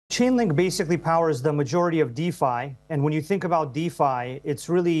Chainlink basically powers the majority of DeFi. And when you think about DeFi, it's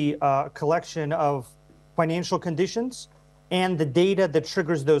really a collection of financial conditions and the data that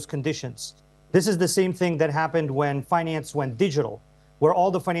triggers those conditions. This is the same thing that happened when finance went digital, where all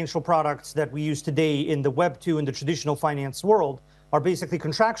the financial products that we use today in the Web2 and the traditional finance world are basically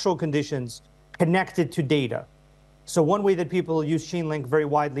contractual conditions connected to data. So one way that people use Chainlink very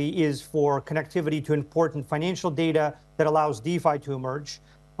widely is for connectivity to important financial data that allows DeFi to emerge.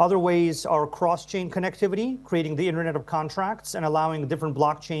 Other ways are cross-chain connectivity, creating the Internet of Contracts and allowing different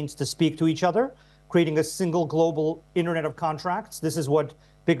blockchains to speak to each other, creating a single global Internet of Contracts. This is what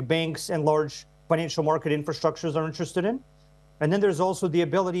big banks and large financial market infrastructures are interested in. And then there's also the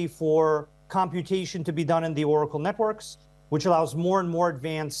ability for computation to be done in the Oracle networks, which allows more and more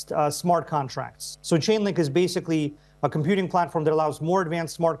advanced smart contracts. So Chainlink is basically a computing platform that allows more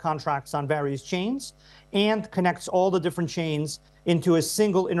advanced smart contracts on various chains and connects all the different chains into a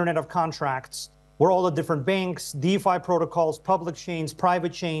single Internet of Contracts where all the different banks, DeFi protocols, public chains,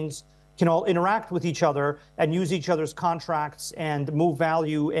 private chains can all interact with each other and use each other's contracts and move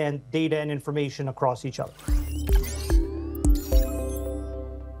value and data and information across each other.